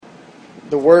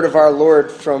the word of our Lord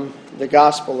from the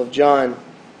Gospel of John.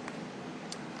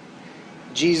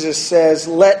 Jesus says,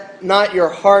 "Let not your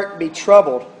heart be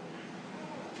troubled.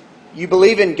 You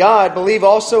believe in God, believe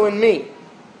also in me.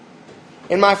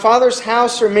 In my Father's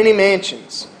house are many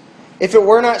mansions. If it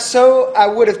were not so, I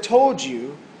would have told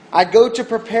you, I go to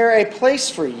prepare a place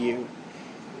for you.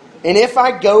 And if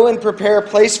I go and prepare a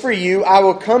place for you, I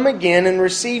will come again and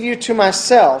receive you to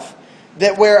myself,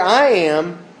 that where I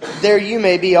am, there you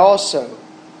may be also.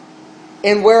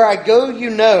 And where I go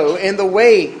you know, and the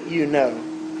way you know."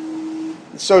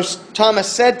 So Thomas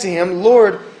said to him,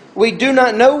 "Lord, we do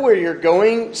not know where you're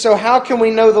going, so how can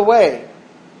we know the way?"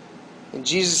 And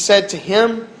Jesus said to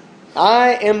him,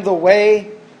 "I am the way,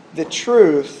 the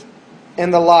truth,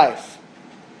 and the life.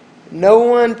 No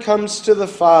one comes to the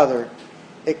Father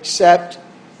except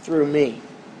through me."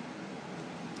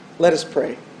 Let us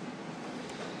pray.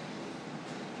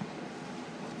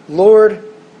 Lord,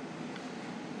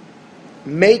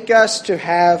 make us to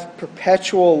have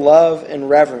perpetual love and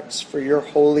reverence for your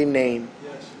holy name.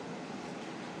 Yes.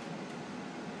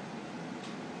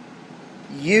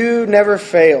 You never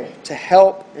fail to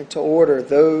help and to order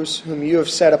those whom you have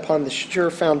set upon the sure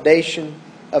foundation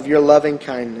of your loving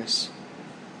kindness.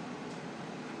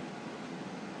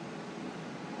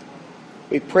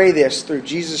 We pray this through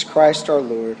Jesus Christ our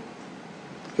Lord,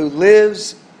 who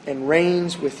lives and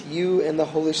reigns with you in the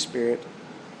Holy Spirit,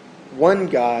 one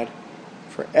God,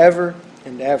 forever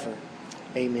and ever.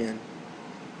 Amen.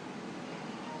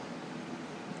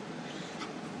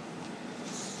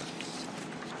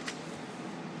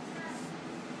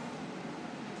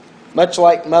 Much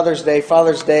like Mother's Day,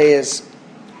 Father's Day is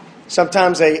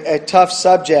sometimes a tough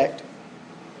subject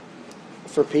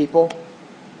for people.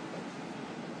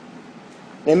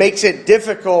 It makes it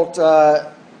difficult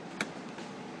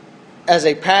as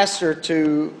a pastor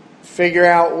to figure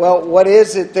out, well, what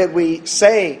is it that we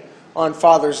say on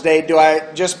Father's Day? Do I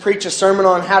just preach a sermon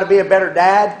on how to be a better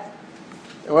dad?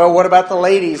 Well, what about the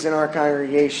ladies in our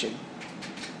congregation?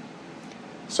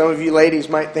 Some of you ladies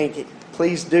might think,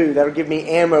 please do. That'll give me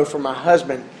ammo for my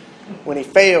husband when he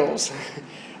fails.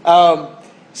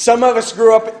 Some of us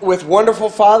grew up with wonderful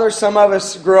fathers. Some of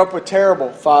us grew up with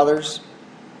terrible fathers.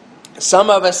 Some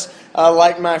of us,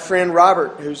 like my friend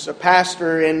Robert, who's a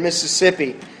pastor in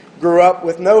Mississippi, grew up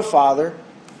with no father.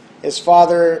 His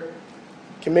father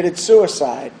committed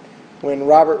suicide when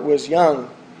Robert was young.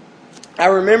 I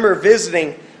remember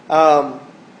visiting a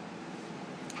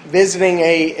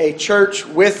church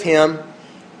with him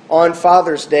on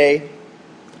Father's Day,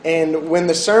 and when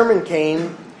the sermon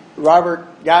came,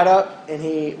 Robert got up and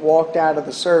he walked out of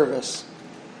the service.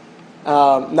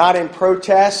 Not in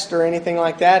protest or anything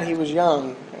like that. He was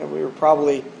young. We were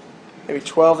probably maybe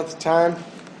 12 at the time.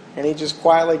 And he just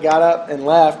quietly got up and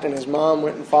left, and his mom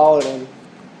went and followed him.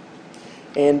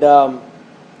 And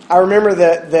I remember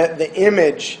the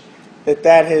image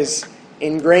that has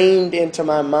ingrained into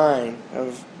my mind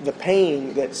of the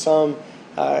pain that some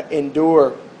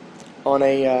endure on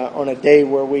a day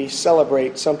where we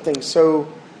celebrate something so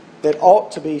that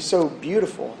ought to be so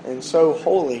beautiful and so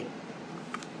holy.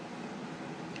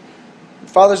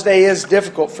 Father's Day is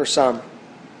difficult for some.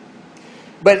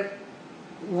 But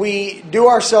we do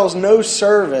ourselves no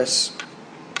service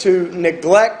to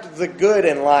neglect the good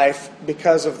in life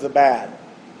because of the bad.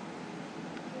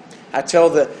 I tell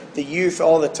the youth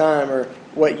all the time, or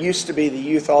what used to be the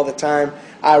youth all the time,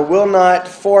 I will not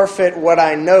forfeit what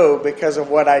I know because of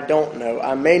what I don't know.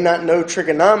 I may not know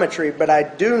trigonometry, but I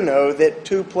do know that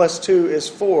 2 + 2 is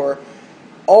 4.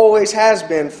 Always has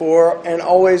been 4 and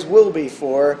always will be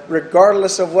 4,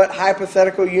 regardless of what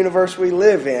hypothetical universe we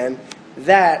live in.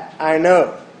 That I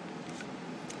know.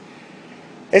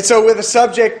 And so with a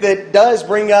subject that does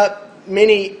bring up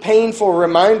many painful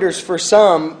reminders for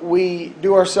some, we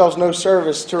do ourselves no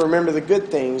service to remember the good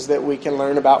things that we can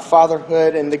learn about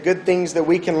fatherhood and the good things that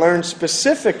we can learn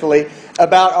specifically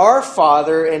about our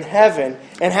Father in heaven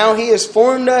and how He has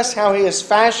formed us, how He has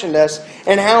fashioned us,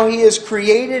 and how He has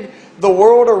created the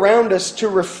world around us to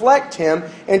reflect Him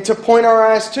and to point our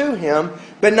eyes to Him,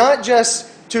 but not just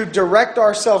to direct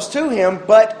ourselves to Him,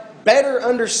 but better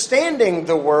understanding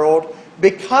the world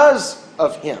because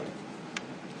of Him.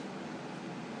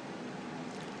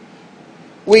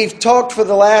 We've talked for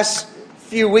the last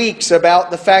few weeks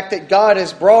about the fact that God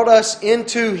has brought us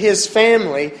into His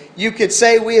family. You could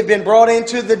say we have been brought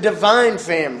into the divine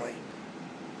family.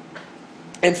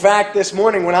 In fact, this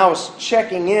morning when I was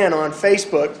checking in on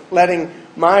Facebook, letting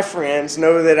my friends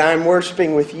know that I'm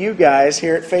worshiping with you guys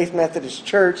here at Faith Methodist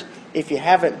Church, if you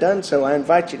haven't done so, I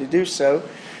invite you to do so.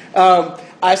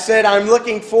 I said I'm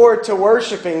looking forward to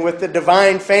worshiping with the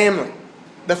divine family.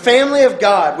 The family of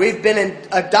God. We've been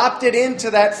adopted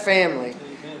into that family.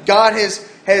 Amen. God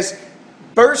has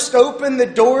burst open the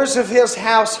doors of His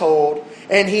household,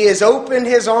 and He has opened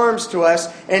His arms to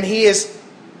us, and He has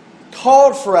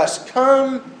called for us,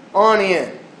 come on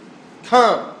in.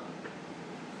 Come.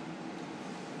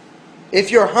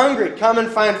 If you're hungry, come and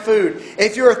find food.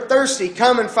 If you're thirsty,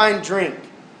 come and find drink.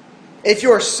 If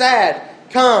you're sad,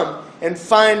 come and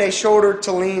find a shoulder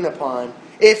to lean upon.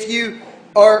 If you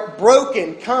are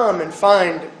broken, come and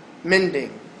find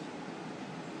mending.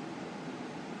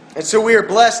 And so we are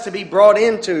blessed to be brought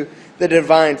into the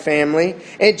divine family.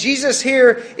 And Jesus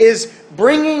here is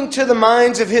bringing to the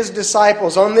minds of His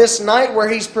disciples on this night where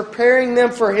He's preparing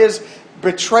them for His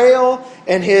betrayal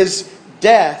and His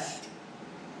death.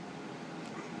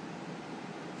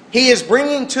 He is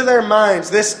bringing to their minds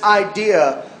this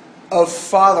idea of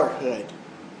fatherhood.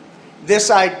 This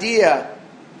idea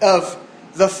of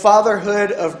the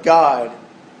fatherhood of God.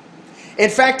 In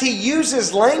fact, He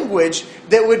uses language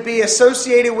that would be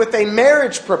associated with a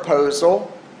marriage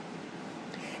proposal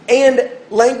and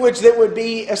language that would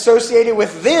be associated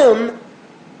with them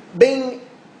being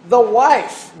the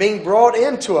wife, being brought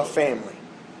into a family.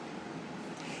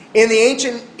 In the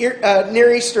ancient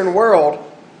Near Eastern world,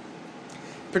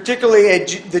 particularly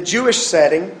the Jewish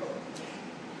setting,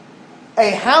 a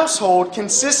household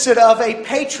consisted of a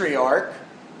patriarch,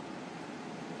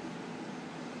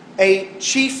 a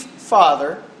chief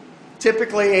father,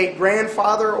 typically a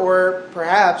grandfather, or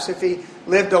perhaps, if he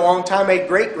lived a long time, a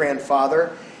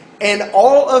great-grandfather, and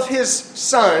all of his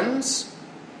sons,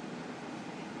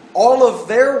 all of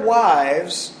their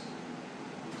wives,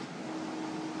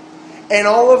 and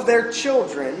all of their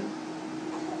children.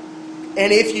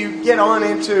 And if you get on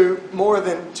into more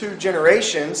than 2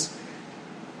 generations,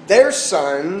 their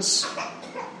sons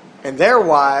and their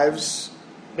wives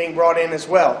being brought in as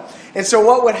well. And so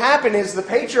what would happen is the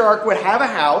patriarch would have a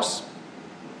house,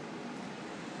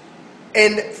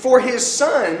 and for his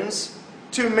sons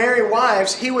to marry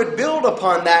wives, he would build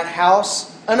upon that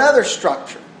house another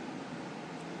structure.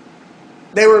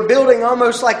 They were building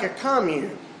almost like a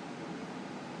commune.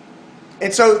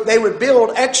 And so they would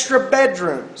build extra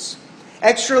bedrooms,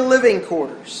 extra living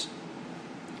quarters.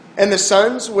 And the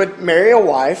sons would marry a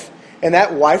wife, and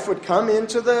that wife would come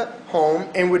into the home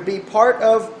and would be part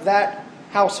of that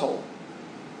household.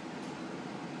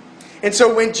 And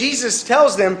so when Jesus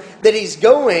tells them that He's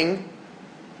going,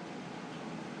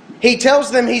 He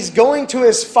tells them He's going to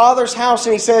His Father's house,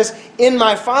 and He says, in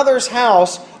my Father's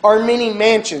house are many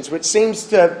mansions, which seems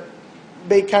to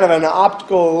be kind of an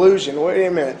optical illusion. Wait a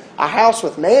minute, a house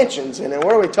with mansions in it?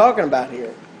 What are we talking about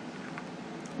here?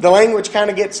 The language kind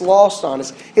of gets lost on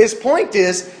us. His point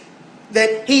is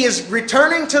that He is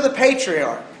returning to the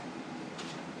patriarch,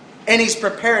 and He's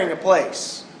preparing a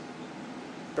place.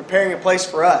 Preparing a place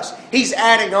for us. He's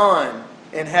adding on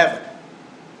in heaven.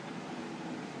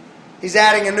 He's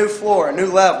adding a new floor, a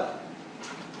new level.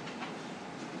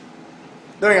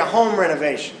 Doing a home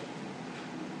renovation.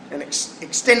 And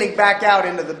extending back out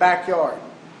into the backyard.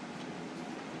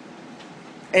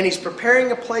 And He's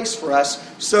preparing a place for us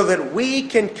so that we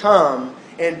can come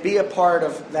and be a part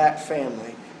of that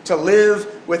family. To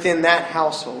live within that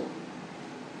household.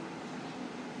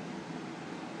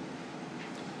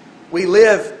 We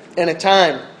live in a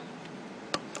time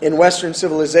in Western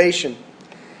civilization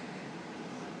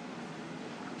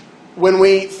when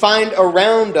we find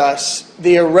around us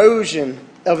the erosion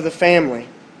of the family.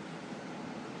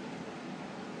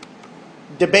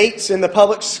 Debates in the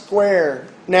public square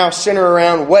now center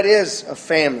around what is a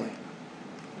family.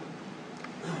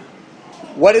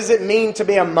 What does it mean to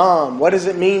be a mom? What does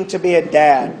it mean to be a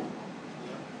dad?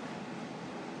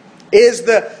 Is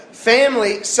the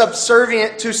family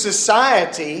subservient to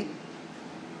society,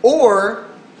 or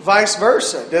vice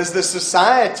versa? Does the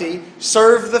society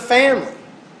serve the family?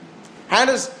 How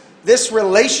does this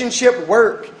relationship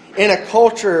work in a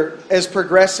culture as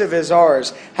progressive as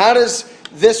ours? How does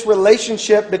this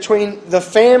relationship between the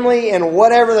family and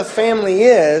whatever the family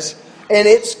is and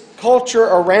its culture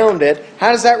around it,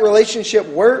 how does that relationship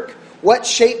work? What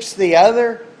shapes the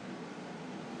other?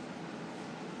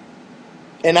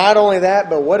 And not only that,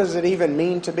 but what does it even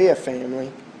mean to be a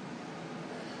family?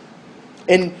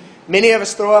 And many of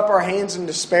us throw up our hands in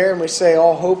despair and we say,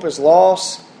 all hope is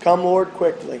lost. Come, Lord,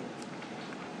 quickly.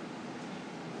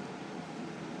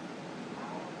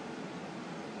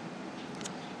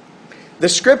 The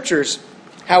Scriptures,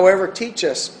 however, teach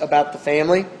us about the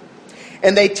family.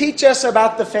 And they teach us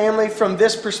about the family from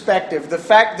this perspective. The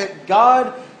fact that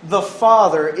God the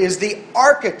Father is the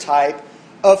archetype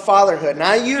of fatherhood.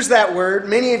 Now, I use that word.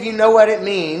 Many of you know what it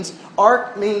means.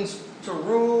 Arch means to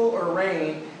rule or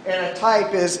reign. and a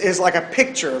type is like a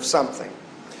picture of something.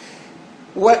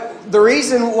 The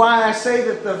reason why I say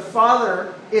that the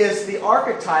Father is the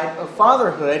archetype of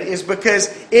fatherhood is because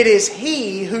it is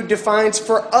He who defines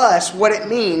for us what it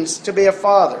means to be a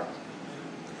father.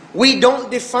 We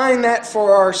don't define that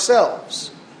for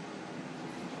ourselves.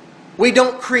 We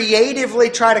don't creatively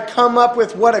try to come up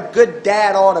with what a good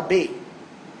dad ought to be.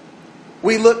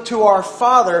 We look to our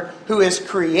Father who has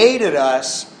created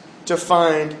us to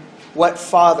find what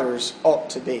fathers ought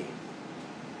to be.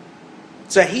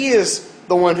 So He is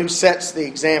the one who sets the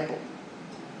example.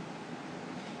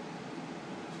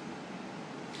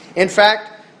 In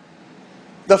fact,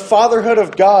 the fatherhood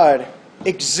of God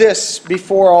exists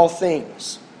before all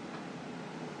things.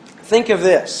 Think of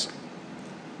this.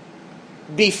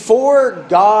 Before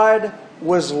God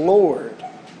was Lord,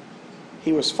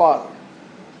 He was Father.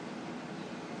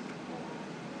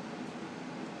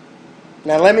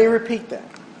 Now let me repeat that.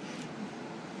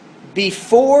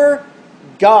 Before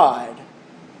God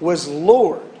was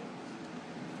Lord,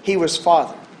 He was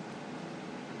Father.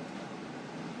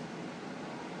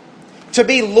 To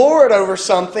be Lord over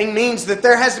something means that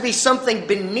there has to be something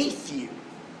beneath you.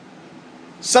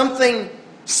 Something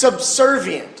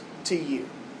subservient to you.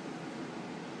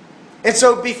 And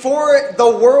so before the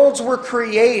worlds were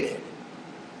created,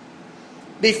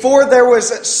 before there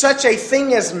was such a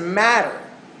thing as matter,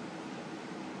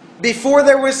 before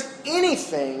there was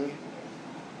anything,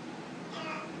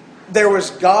 there was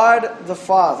God the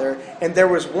Father, and there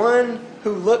was one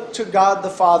who looked to God the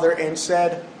Father and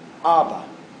said, Abba.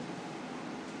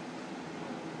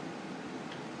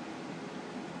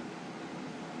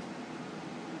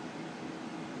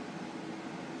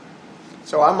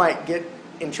 So I might get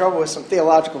in trouble with some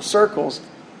theological circles,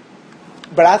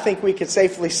 but I think we could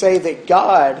safely say that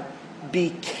God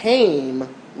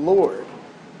became Lord,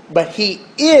 but He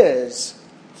is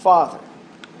Father.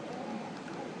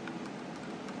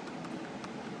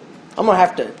 I'm going to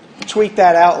have to tweet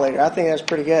that out later. I think that's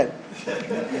pretty good.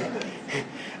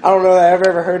 I don't know that I've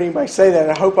ever heard anybody say that.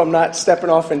 I hope I'm not stepping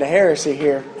off into heresy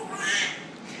here.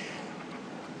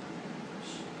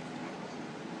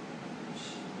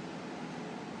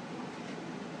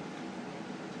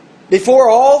 Before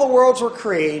all the worlds were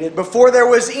created, before there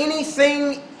was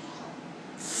anything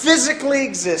physically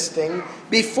existing,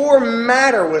 before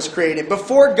matter was created,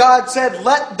 before God said,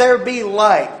 "Let there be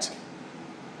light,"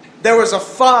 there was a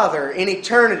Father in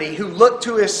eternity who looked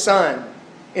to His Son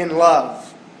in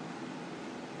love.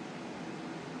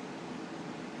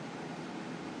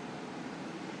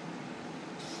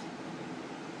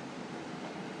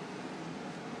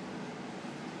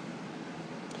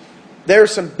 There are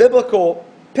some biblical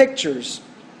pictures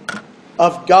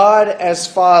of God as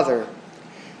Father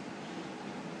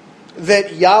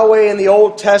that Yahweh in the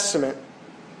Old Testament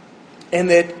and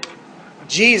that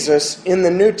Jesus in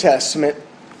the New Testament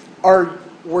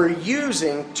were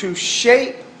using to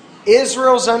shape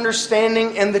Israel's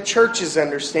understanding and the church's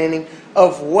understanding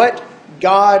of what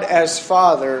God as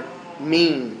Father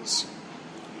means.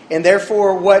 And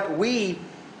therefore what we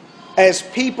as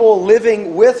people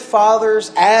living with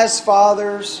fathers, as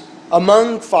fathers,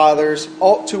 among fathers,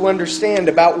 ought to understand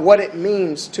about what it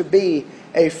means to be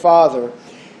a father.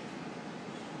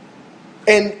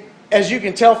 And as you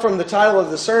can tell from the title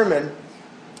of the sermon,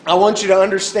 I want you to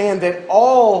understand that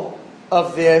all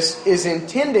of this is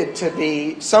intended to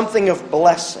be something of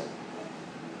blessing.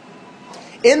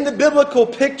 In the biblical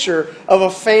picture of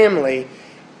a family,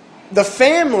 the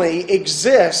family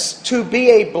exists to be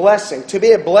a blessing to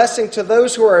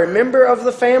those who are a member of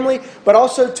the family, but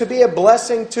also to be a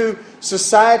blessing to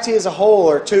society as a whole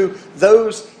or to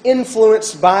those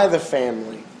influenced by the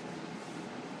family.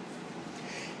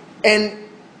 And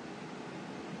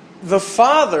the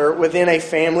father within a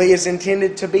family is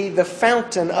intended to be the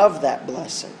fountain of that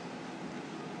blessing.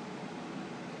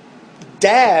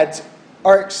 Dads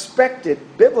are expected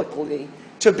biblically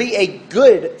to be a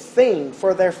good thing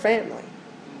for their family.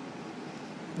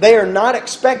 They are not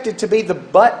expected to be the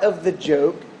butt of the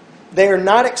joke. They are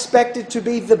not expected to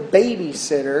be the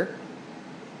babysitter,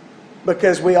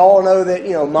 because we all know that,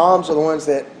 moms are the ones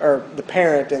that are the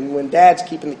parent, and when dad's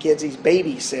keeping the kids, he's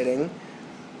babysitting.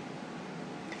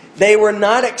 They were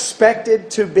not expected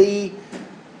to be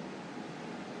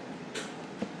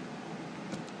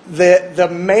the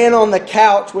man on the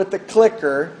couch with the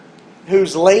clicker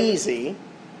who's lazy.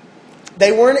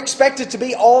 They weren't expected to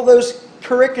be all those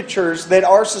caricatures that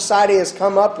our society has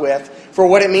come up with for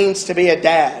what it means to be a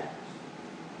dad.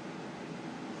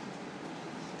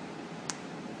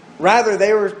 Rather,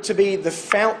 they were to be the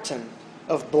fountain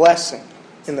of blessing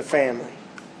in the family.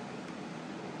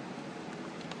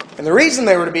 And the reason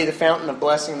they were to be the fountain of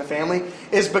blessing in the family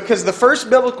is because the first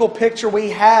biblical picture we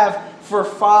have for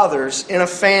fathers in a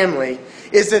family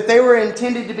is that they were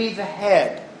intended to be the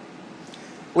head.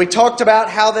 We talked about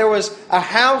how there was a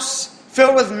house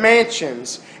filled with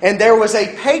mansions, and there was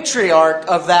a patriarch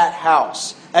of that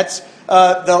house. That's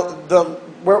our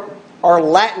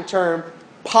Latin term,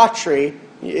 patri.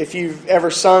 If you've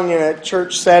ever sung in a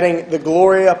church setting, the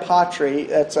Gloria Patri,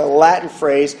 that's a Latin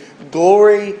phrase.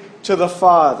 Glory to the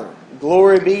Father.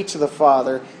 Glory be to the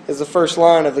Father is the first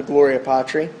line of the Gloria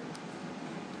Patri.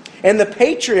 And the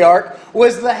patriarch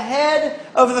was the head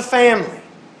of the family.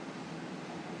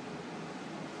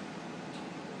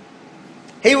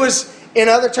 He was, in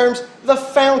other terms, the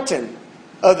fountain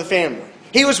of the family.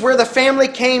 He was where the family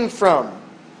came from.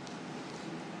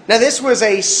 Now, this was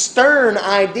a stern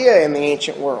idea in the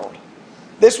ancient world.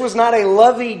 This was not a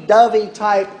lovey-dovey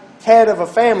type head of a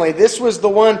family. This was the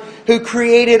one who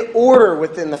created order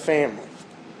within the family.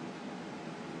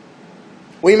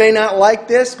 We may not like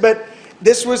this, but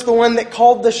this was the one that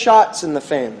called the shots in the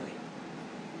family.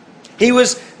 He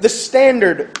was the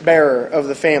standard bearer of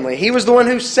the family. He was the one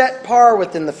who set par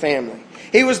within the family.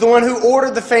 He was the one who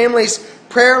ordered the family's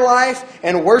prayer life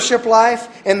and worship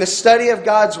life and the study of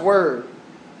God's Word.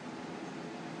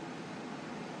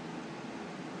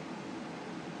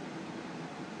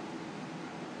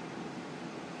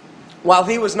 While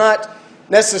he was not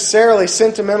necessarily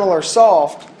sentimental or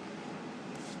soft,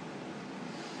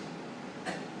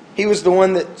 he was the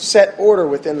one that set order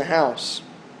within the house.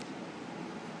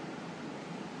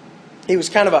 He was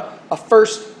kind of a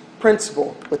first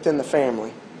principle within the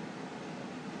family.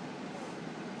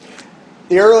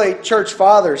 The early church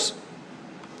fathers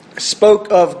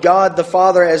spoke of God the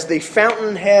Father as the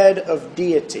fountainhead of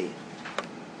deity.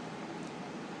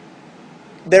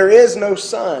 There is no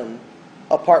Son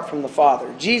apart from the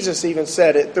Father. Jesus even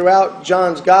said it throughout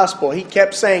John's Gospel. He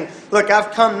kept saying, look,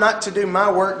 I've come not to do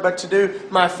my work, but to do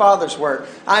my Father's work.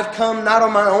 I've come not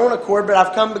on my own accord, but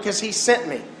I've come because He sent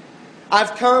me.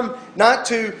 I've come not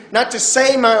to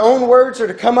say my own words or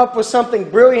to come up with something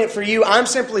brilliant for you. I'm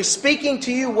simply speaking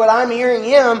to you what I'm hearing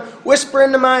Him whisper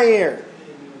into my ear.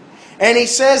 And He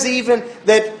says even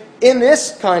that in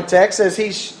this context, as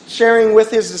He's sharing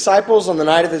with His disciples on the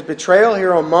night of His betrayal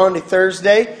here on Maundy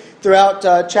Thursday, throughout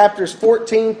chapters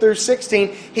 14 through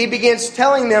 16, He begins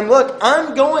telling them, look,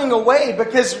 I'm going away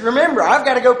because remember, I've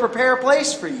got to go prepare a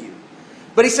place for you.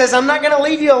 But He says, I'm not going to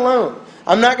leave you alone.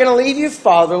 I'm not going to leave you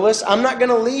fatherless. I'm not going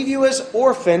to leave you as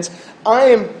orphans.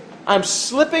 I'm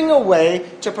slipping away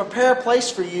to prepare a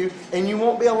place for you, and you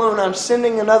won't be alone. I'm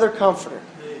sending another comforter.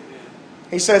 Amen.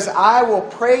 He says, I will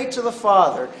pray to the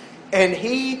Father, and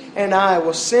He and I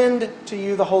will send to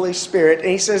you the Holy Spirit. And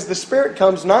He says the Spirit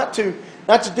comes not to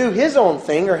do His own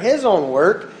thing or His own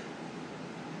work,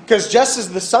 because just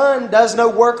as the Son does no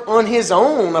work on His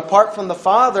own apart from the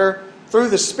Father through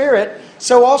the Spirit,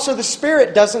 so also the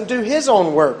Spirit doesn't do His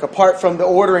own work apart from the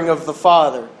ordering of the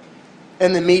Father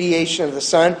and the mediation of the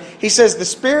Son. He says the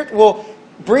Spirit will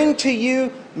bring to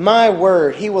you my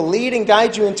word. He will lead and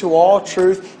guide you into all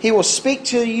truth. He will speak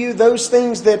to you those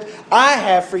things that I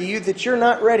have for you that you're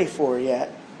not ready for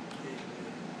yet.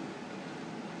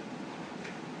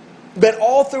 But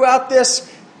all throughout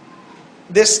this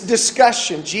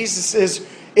discussion, Jesus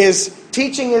is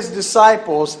teaching His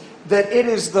disciples that it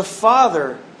is the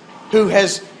Father who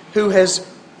has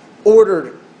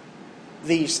ordered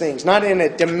these things. Not in a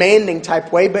demanding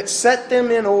type way, but set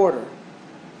them in order.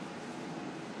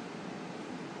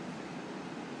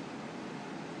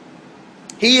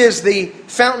 He is the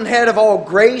fountainhead of all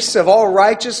grace, of all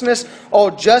righteousness,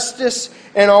 all justice,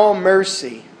 and all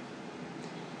mercy.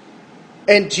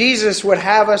 And Jesus would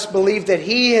have us believe that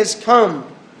He has come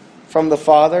from the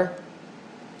Father.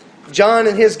 John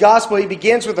in his Gospel, he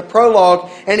begins with a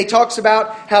prologue and he talks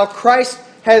about how Christ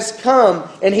has come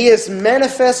and He has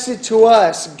manifested to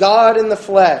us God in the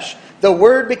flesh. The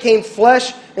Word became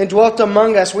flesh and dwelt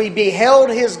among us. We beheld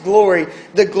His glory,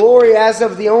 the glory as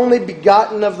of the only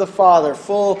begotten of the Father,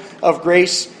 full of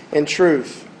grace and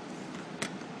truth.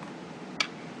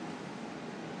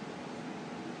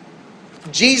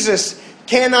 Jesus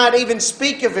cannot even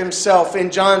speak of Himself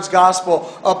in John's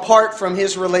Gospel apart from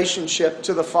His relationship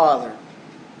to the Father.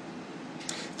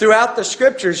 Throughout the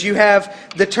Scriptures, you have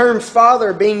the term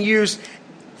Father being used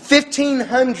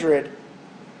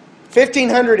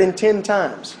 1,510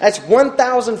 times. That's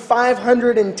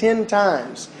 1,510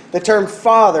 times the term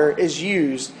Father is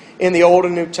used in the Old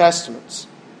and New Testaments.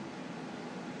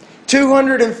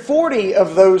 240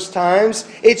 of those times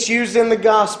it's used in the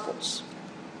Gospels.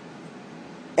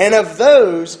 And of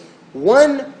those,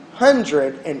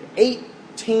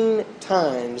 118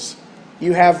 times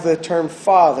you have the term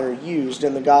Father used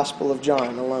in the Gospel of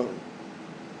John alone.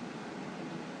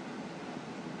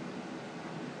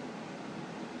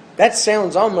 That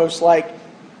sounds almost like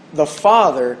the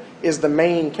Father is the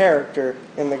main character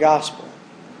in the Gospel.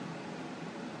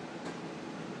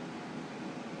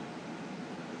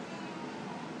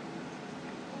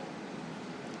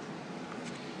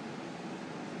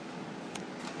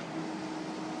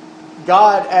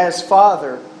 God as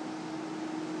Father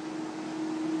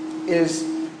is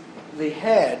the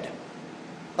head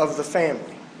of the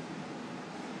family.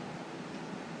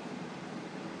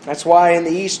 That's why in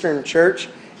the Eastern Church,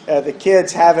 the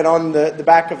kids have it on the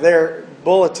back of their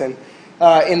bulletin.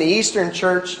 In the Eastern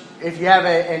Church, if you have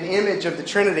an image of the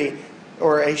Trinity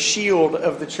or a shield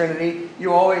of the Trinity,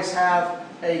 you always have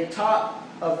a top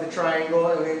of the triangle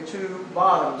and then two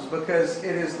bottoms, because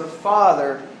it is the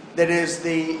Father that is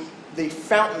the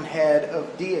fountainhead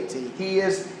of deity. He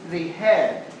is the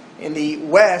head. In the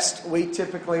West, we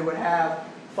typically would have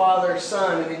Father,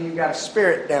 Son, and then you've got a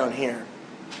Spirit down here.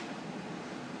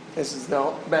 This is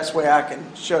the best way I can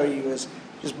show you is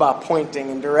just by pointing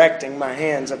and directing my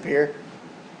hands up here.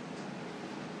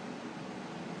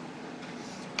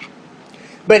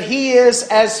 But He is,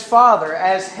 as Father,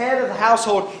 as head of the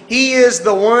household, He is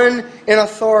the one in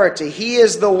authority. He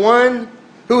is the one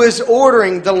who is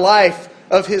ordering the life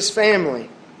of His family.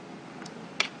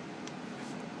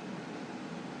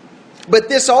 But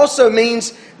this also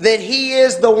means that He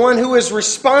is the one who is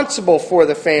responsible for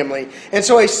the family. And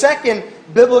so a second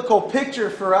biblical picture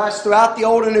for us throughout the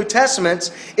Old and New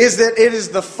Testaments is that it is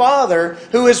the Father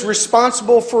who is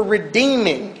responsible for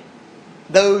redeeming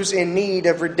those in need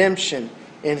of redemption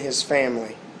in His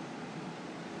family.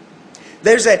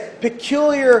 There's a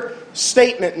peculiar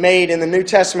statement made in the New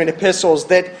Testament epistles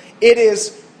that it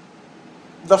is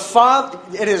the Father,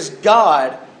 it is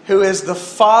God who is the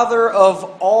Father of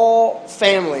all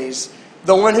families,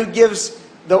 the one who gives,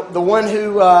 the one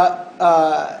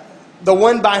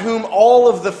by whom all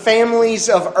of the families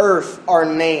of earth are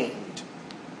named.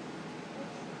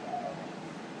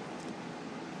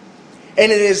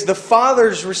 And it is the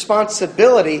Father's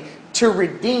responsibility to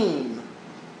redeem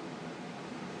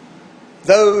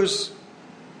those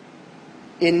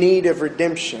in need of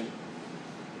redemption,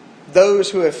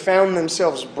 those who have found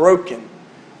themselves broken,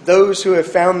 those who have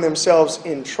found themselves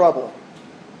in trouble.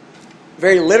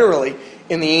 Very literally,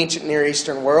 in the ancient Near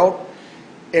Eastern world,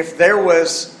 if there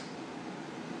was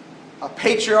a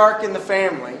patriarch in the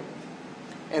family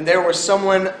and there was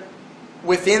someone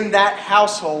within that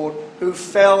household who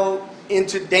fell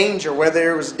into danger,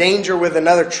 whether it was danger with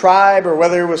another tribe or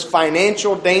whether it was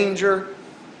financial danger,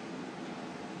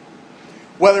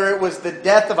 whether it was the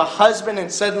death of a husband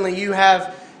and suddenly you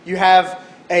have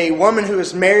a woman who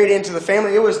is married into the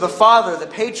family, it was the father, the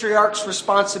patriarch's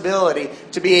responsibility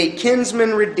to be a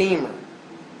kinsman redeemer.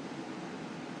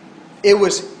 It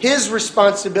was his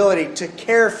responsibility to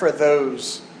care for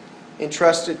those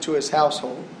entrusted to his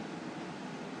household.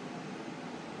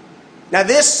 Now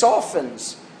this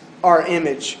softens our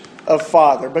image of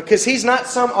father, because he's not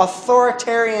some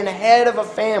authoritarian head of a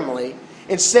family.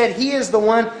 Instead, he is the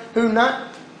one who's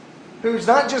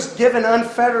not just given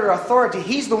unfettered authority.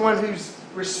 He's the one whose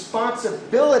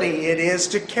responsibility it is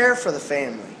to care for the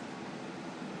family,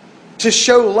 to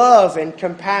show love and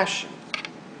compassion,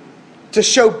 to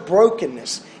show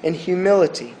brokenness and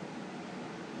humility.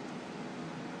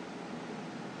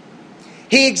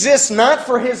 He exists not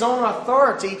for his own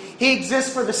authority. He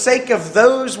exists for the sake of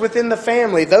those within the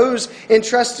family, those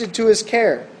entrusted to his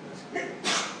care.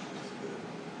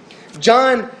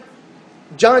 John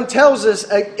tells us,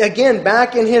 again,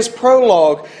 back in his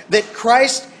prologue, that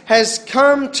Christ has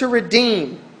come to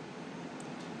redeem.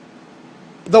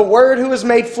 The Word who was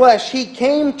made flesh, He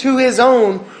came to His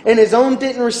own, and His own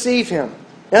didn't receive Him.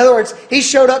 In other words, He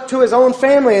showed up to His own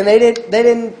family, and they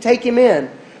didn't take Him in.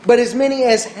 But as many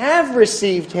as have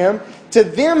received Him, to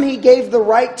them He gave the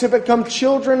right to become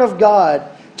children of God,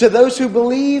 to those who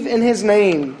believe in His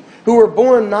name, who were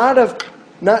born not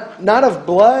of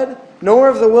blood, nor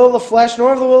of the will of the flesh,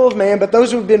 nor of the will of man, but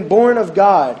those who have been born of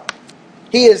God.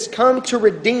 He has come to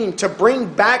redeem, to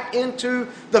bring back into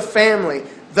the family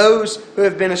those who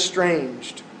have been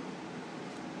estranged.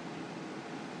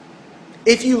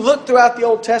 If you look throughout the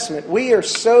Old Testament, we are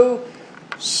so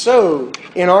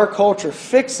in our culture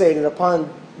fixated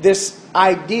upon this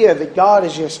idea that God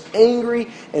is just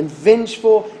angry and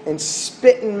vengeful and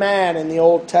spitting mad in the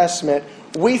Old Testament.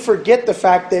 We forget the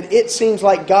fact that it seems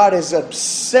like God is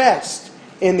obsessed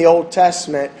in the Old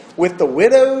Testament with the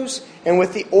widows and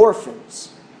with the orphans.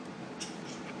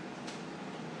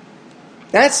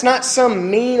 That's not some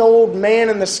mean old man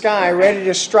in the sky ready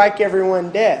to strike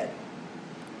everyone dead.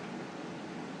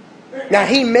 Now,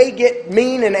 He may get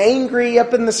mean and angry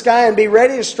up in the sky and be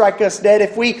ready to strike us dead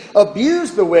if we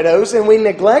abuse the widows and we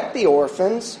neglect the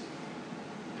orphans.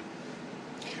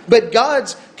 But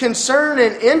God's concern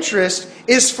and interest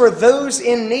is for those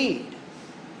in need.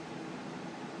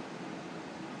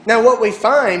 Now, what we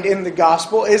find in the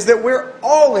gospel is that we're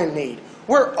all in need.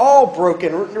 We're all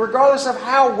broken, regardless of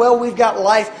how well we've got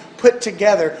life put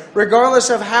together,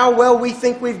 regardless of how well we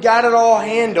think we've got it all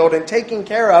handled and taken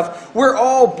care of. We're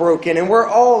all broken and we're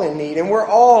all in need, and we're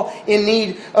all in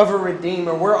need of a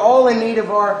Redeemer. We're all in need of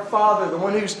our Father, the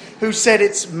one who said,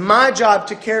 "It's my job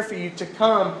to care for you, to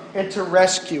come and to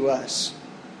rescue us."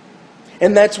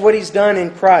 And that's what He's done in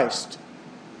Christ.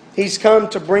 He's come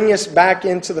to bring us back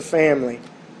into the family,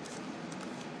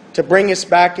 to bring us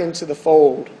back into the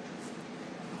fold.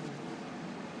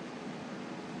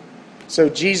 So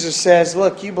Jesus says,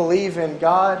 look, you believe in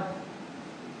God,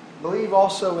 believe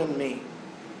also in me.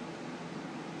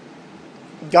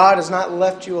 God has not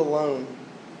left you alone.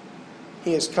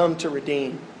 He has come to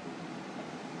redeem.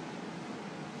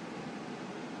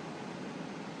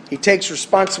 He takes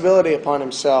responsibility upon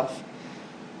Himself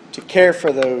to care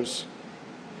for those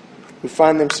who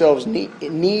find themselves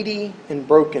needy and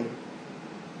broken.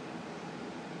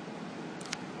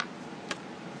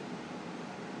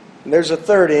 And there's a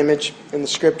third image in the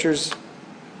Scriptures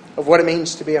of what it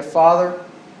means to be a father.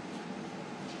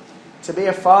 To be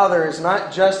a father is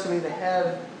not just to be the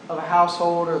head of a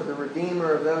household or the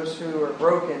redeemer of those who are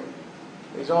broken.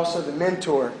 He's also the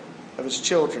mentor of his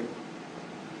children.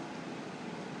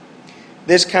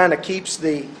 This kind of keeps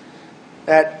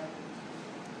that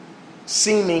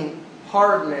seeming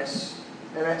hardness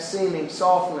and that seeming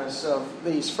softness of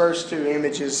these first two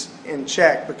images in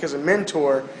check, because a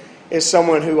mentor is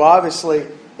someone who obviously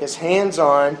is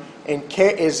hands-on and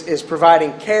is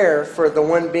providing care for the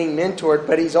one being mentored,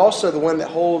 but he's also the one that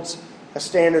holds a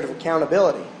standard of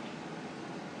accountability.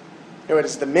 It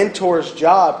is the mentor's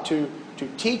job to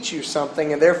teach you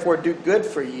something and therefore do good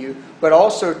for you, but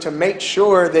also to make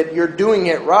sure that you're doing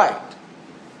it right.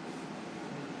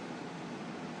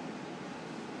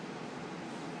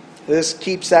 This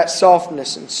keeps that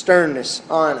softness and sternness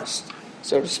honest,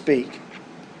 so to speak.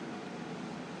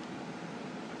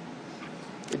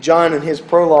 John in his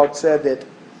prologue said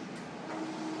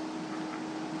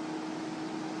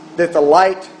that the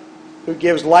light who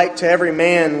gives light to every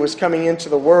man was coming into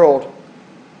the world,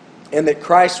 and that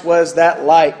Christ was that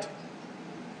light.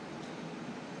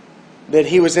 That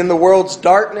He was in the world's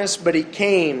darkness, but He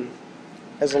came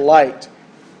as a light.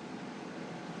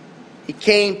 He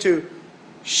came to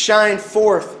shine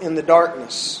forth in the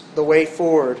darkness the way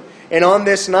forward. And on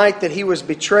this night that He was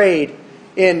betrayed,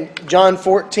 in John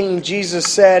 14, Jesus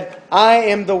said, "I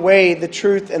am the way, the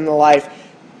truth, and the life."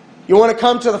 You want to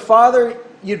come to the Father?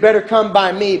 You'd better come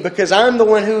by me, because I'm the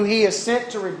one who He has sent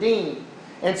to redeem.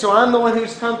 And so I'm the one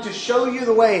who's come to show you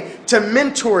the way, to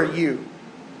mentor you,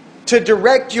 to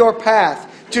direct your path,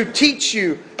 to teach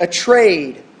you a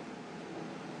trade,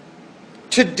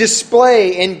 to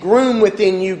display and groom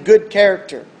within you good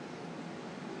character,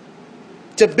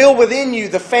 to build within you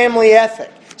the family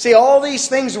ethic. See, all these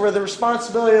things were the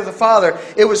responsibility of the Father.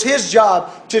 It was His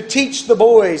job to teach the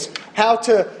boys how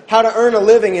to earn a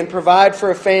living and provide for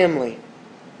a family.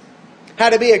 How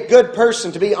to be a good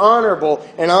person, to be honorable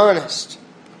and honest.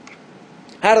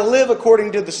 How to live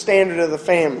according to the standard of the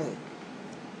family.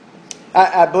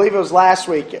 I believe it was last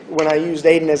week when I used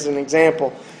Aiden as an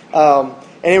example. And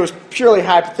it was purely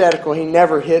hypothetical. He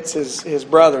never hits his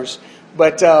brothers.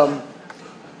 But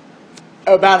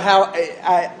about how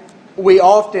we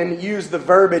often use the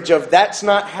verbiage of, that's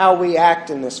not how we act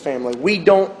in this family. We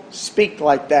don't speak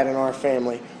like that in our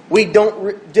family. We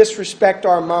don't disrespect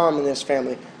our mom in this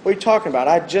family. What are you talking about?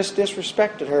 I just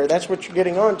disrespected her. That's what you're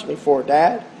getting on to me for,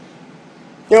 Dad.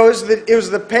 You know, it was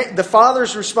the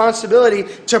father's responsibility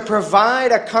to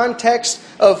provide a context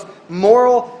of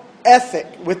moral ethic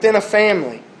within a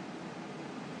family.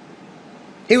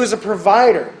 He was a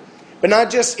provider. But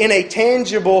not just in a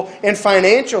tangible and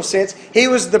financial sense. He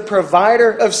was the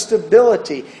provider of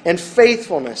stability and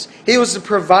faithfulness. He was the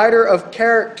provider of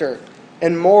character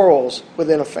and morals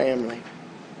within a family.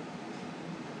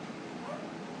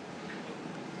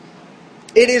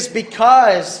 It is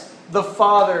because the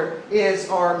Father is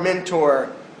our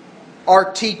mentor,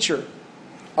 our teacher,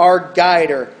 our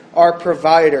guider, our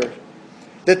provider,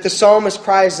 that the psalmist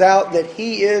cries out that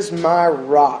He is my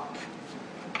rock.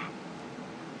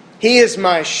 He is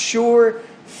my sure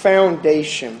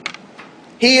foundation.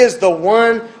 He is the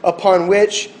one upon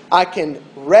which I can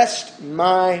rest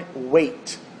my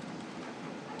weight.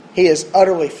 He is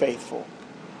utterly faithful.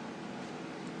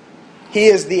 He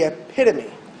is the epitome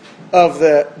of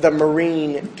the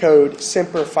Marine code,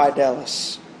 Semper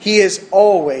Fidelis. He is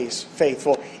always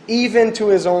faithful, even to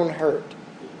his own hurt.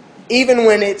 Even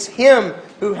when it's him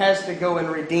who has to go and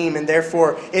redeem, and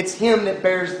therefore it's him that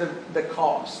bears the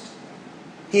cost.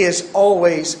 He is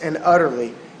always and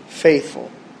utterly faithful.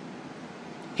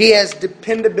 He has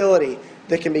dependability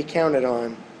that can be counted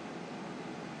on.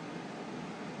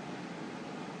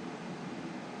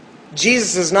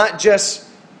 Jesus is not just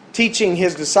teaching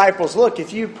his disciples, look,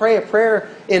 if you pray a prayer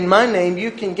in my name,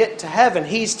 you can get to heaven.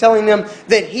 He's telling them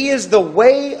that he is the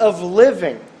way of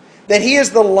living, that he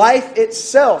is the life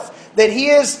itself, that he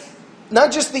is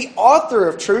not just the author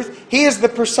of truth, he is the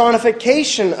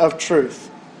personification of truth.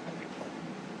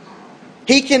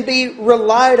 He can be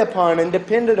relied upon and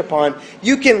depended upon.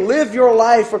 You can live your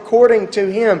life according to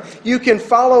him. You can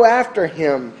follow after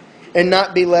him and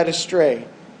not be led astray.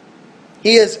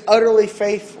 He is utterly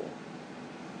faithful.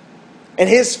 And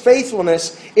his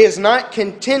faithfulness is not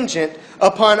contingent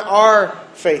upon our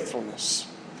faithfulness.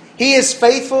 He is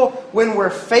faithful when we're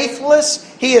faithless.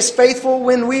 He is faithful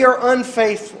when we are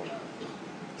unfaithful.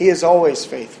 He is always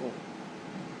faithful.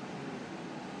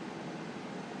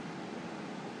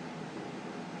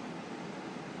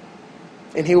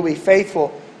 And he will be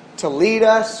faithful to lead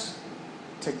us,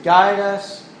 to guide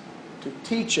us, to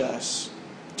teach us,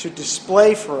 to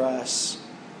display for us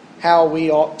how we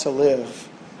ought to live.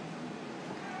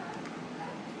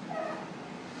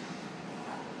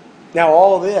 Now,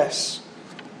 all this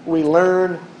we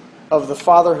learn of the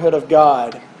fatherhood of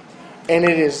God. And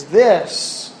it is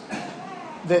this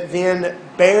that then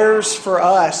bears for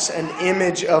us an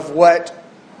image of what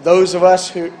those of us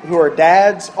who are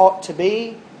dads ought to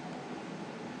be,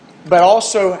 but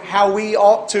also how we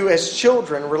ought to, as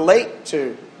children, relate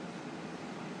to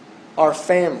our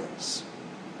families,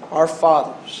 our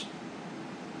fathers,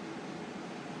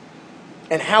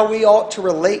 and how we ought to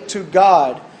relate to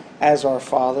God as our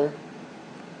Father.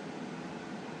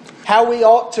 How we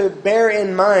ought to bear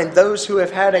in mind those who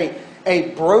have had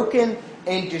a broken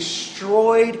and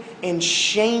destroyed and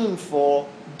shameful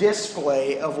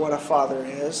display of what a father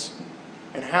is,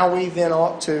 and how we then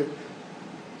ought to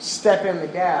step in the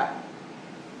gap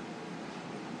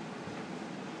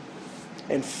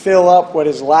and fill up what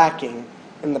is lacking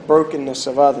in the brokenness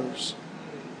of others.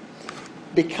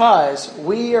 Because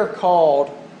we are called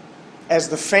as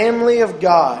the family of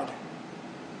God,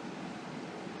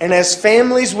 and as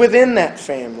families within that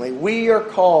family, we are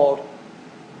called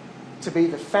to be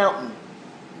the fountain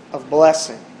of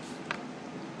blessing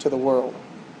to the world.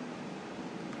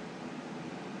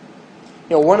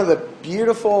 You know, one of the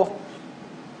beautiful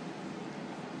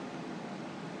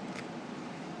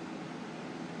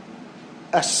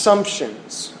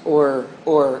assumptions or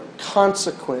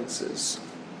consequences,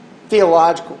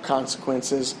 theological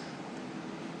consequences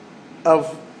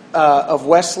of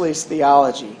Wesley's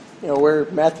theology. You know, we're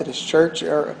a Methodist church.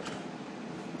 Or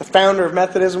the founder of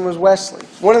Methodism was Wesley.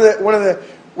 One of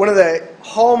the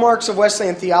hallmarks of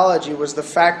Wesleyan theology was the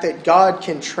fact that God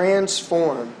can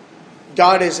transform.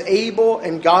 God is able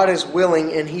and God is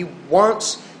willing, and He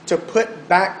wants to put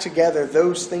back together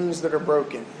those things that are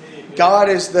broken. God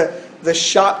is the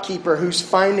shopkeeper who's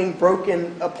finding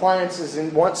broken appliances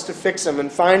and wants to fix them,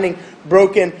 and finding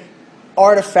broken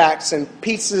artifacts and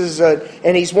pieces,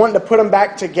 and He's wanting to put them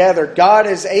back together. God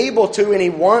is able to, and He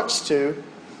wants to.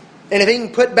 And if He can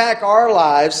put back our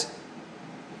lives,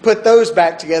 put those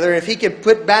back together, if He can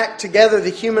put back together the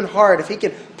human heart, if He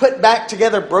can put back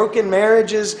together broken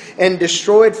marriages and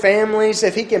destroyed families,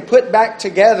 if He can put back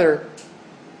together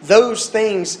those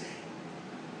things,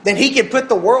 then He can put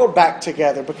the world back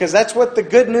together. Because that's what the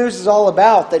good news is all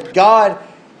about. That God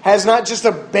has not just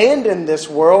abandoned this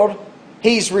world,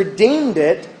 He's redeemed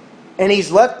it, and He's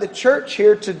left the church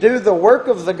here to do the work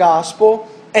of the gospel,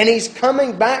 and He's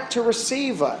coming back to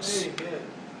receive us.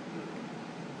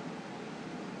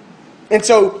 And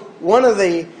so one of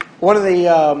the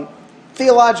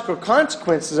theological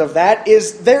consequences of that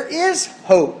is there is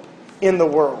hope in the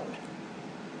world.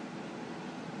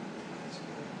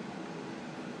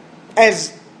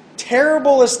 As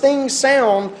terrible as things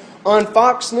sound on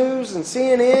Fox News and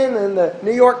CNN and the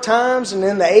New York Times and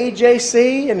in the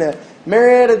AJC and the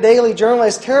Marietta Daily Journal,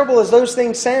 as terrible as those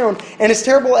things sound, and as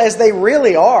terrible as they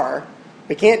really are,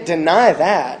 we can't deny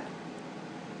that,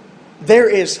 there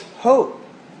is hope.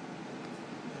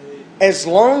 As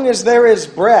long as there is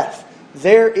breath,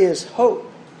 there is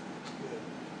hope.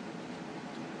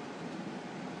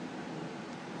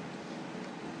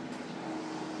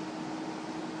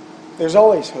 There's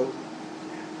always hope.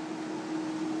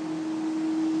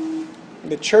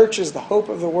 The church is the hope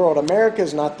of the world. America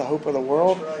is not the hope of the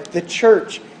world. The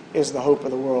church is the hope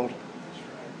of the world.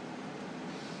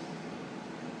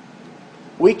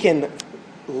 We can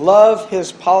love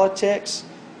his politics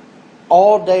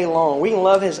all day long. We can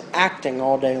love his acting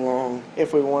all day long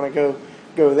if we want to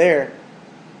go there.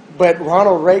 But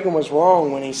Ronald Reagan was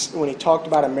wrong when he talked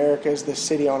about America as the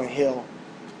city on a hill.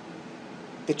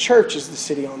 The church is the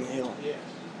city on the hill. Yes.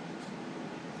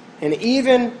 And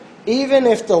even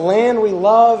if the land we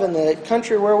love and the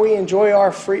country where we enjoy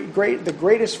the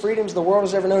greatest freedoms the world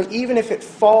has ever known, even if it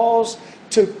falls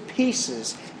to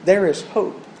pieces, there is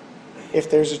hope if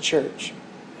there's a church.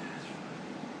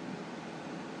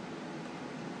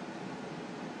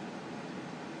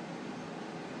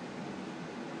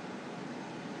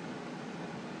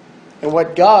 And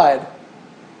what God,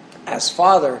 as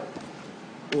Father,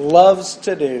 loves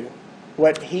to do,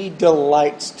 what He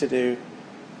delights to do,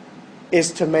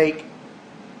 is to make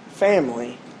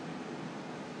family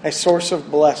a source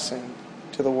of blessing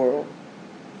to the world.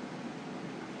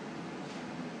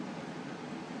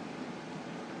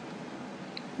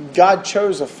 God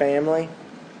chose a family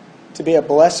to be a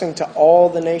blessing to all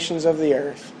the nations of the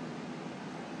earth.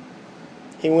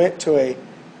 He went to a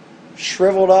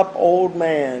shriveled up old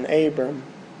man, Abram,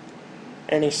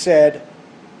 and he said,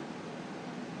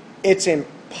 it's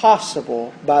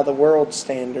impossible by the world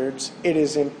standards. It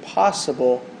is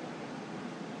impossible.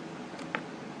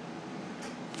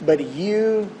 But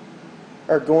you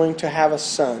are going to have a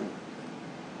son.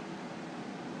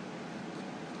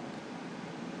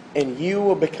 And you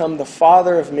will become the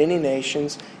father of many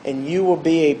nations, and you will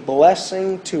be a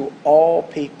blessing to all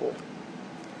people.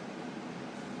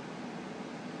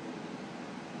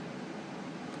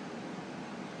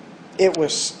 It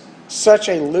was such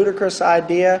a ludicrous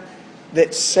idea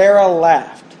that Sarah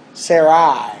laughed.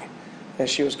 Sarai, as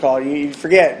she was called. You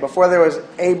forget, before there was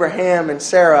Abraham and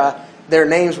Sarah, their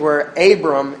names were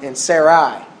Abram and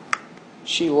Sarai.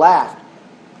 She laughed.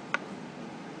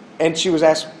 And she was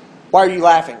asked, why are you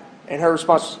laughing? And her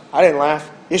response was, I didn't laugh.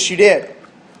 Yes, you did.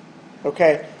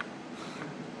 Okay.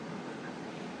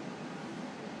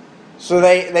 So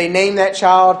they named that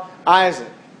child Isaac.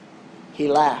 He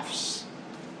laughs.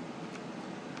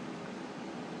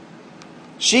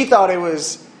 She thought it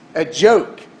was a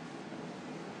joke,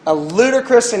 a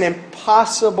ludicrous and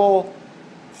impossible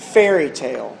fairy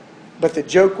tale, but the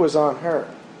joke was on her.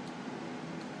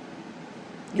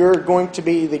 You're going to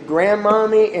be the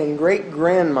grandmommy and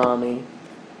great-grandmommy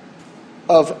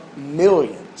of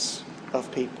millions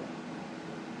of people.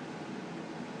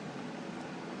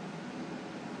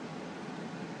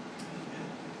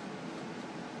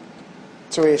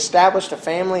 So he established a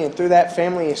family, and through that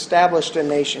family he established a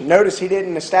nation. Notice he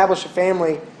didn't establish a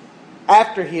family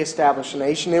after he established a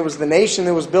nation. It was the nation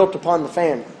that was built upon the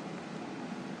family.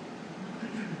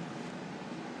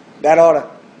 That ought to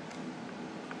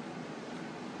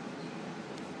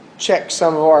check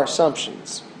some of our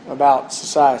assumptions about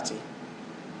society.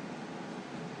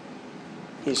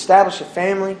 He established a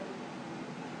family.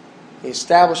 He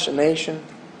established a nation.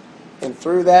 And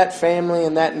through that family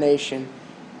and that nation,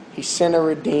 He sent a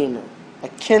redeemer, a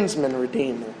kinsman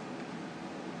redeemer.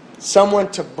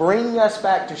 Someone to bring us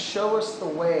back, to show us the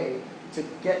way to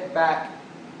get back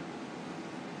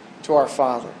to our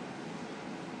Father.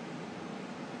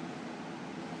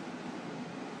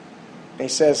 And He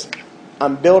says,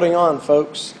 I'm building on,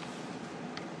 folks.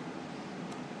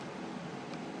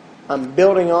 I'm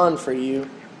building on for you.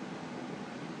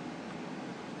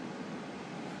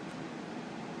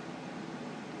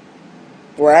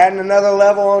 We're adding another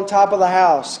level on top of the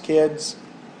house, kids.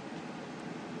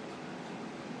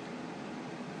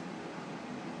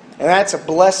 And that's a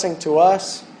blessing to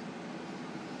us,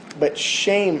 but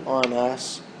shame on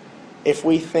us if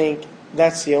we think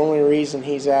that's the only reason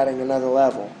He's adding another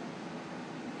level.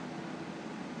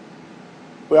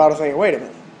 We ought to think, wait a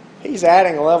minute, He's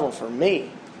adding a level for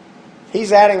me.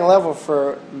 He's adding a level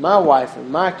for my wife and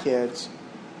my kids.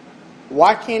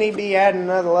 Why can't He be adding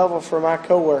another level for my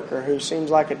coworker who seems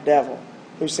like a devil,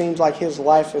 who seems like his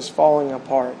life is falling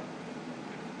apart?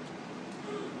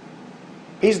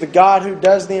 He's the God who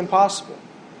does the impossible.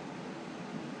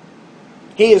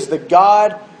 He is the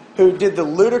God who did the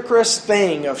ludicrous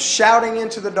thing of shouting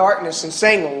into the darkness and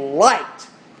saying, light!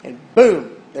 And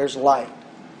boom, there's light.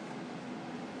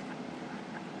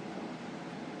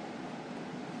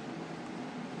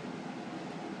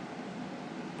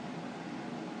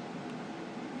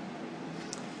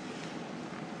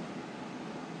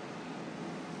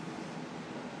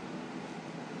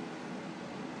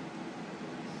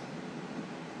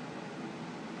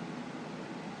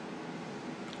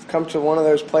 Come to one of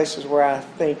those places where I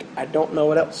think I don't know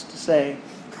what else to say.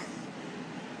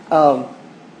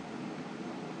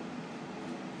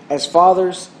 As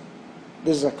fathers,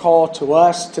 this is a call to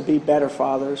us to be better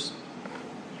fathers.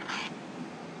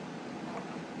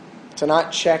 To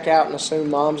not check out and assume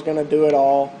Mom's going to do it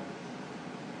all.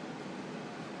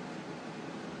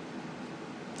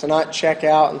 To not check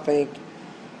out and think,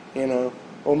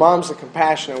 well, Mom's the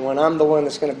compassionate one. I'm the one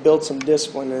that's going to build some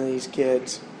discipline in these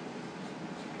kids.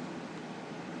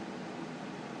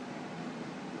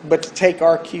 But to take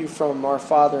our cue from our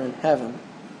Father in heaven.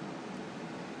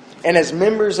 And as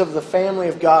members of the family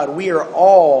of God, we are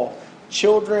all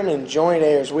children and joint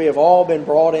heirs. We have all been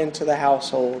brought into the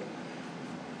household.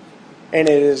 And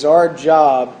it is our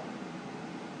job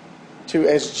to,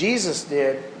 as Jesus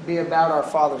did, be about our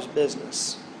Father's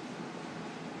business.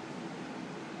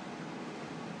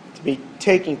 To be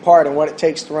taking part in what it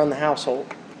takes to run the household.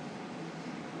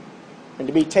 And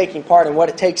to be taking part in what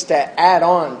it takes to add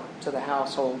on to the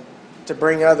household, to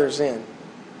bring others in.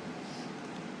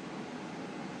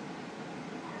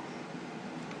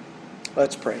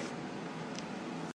 Let's pray.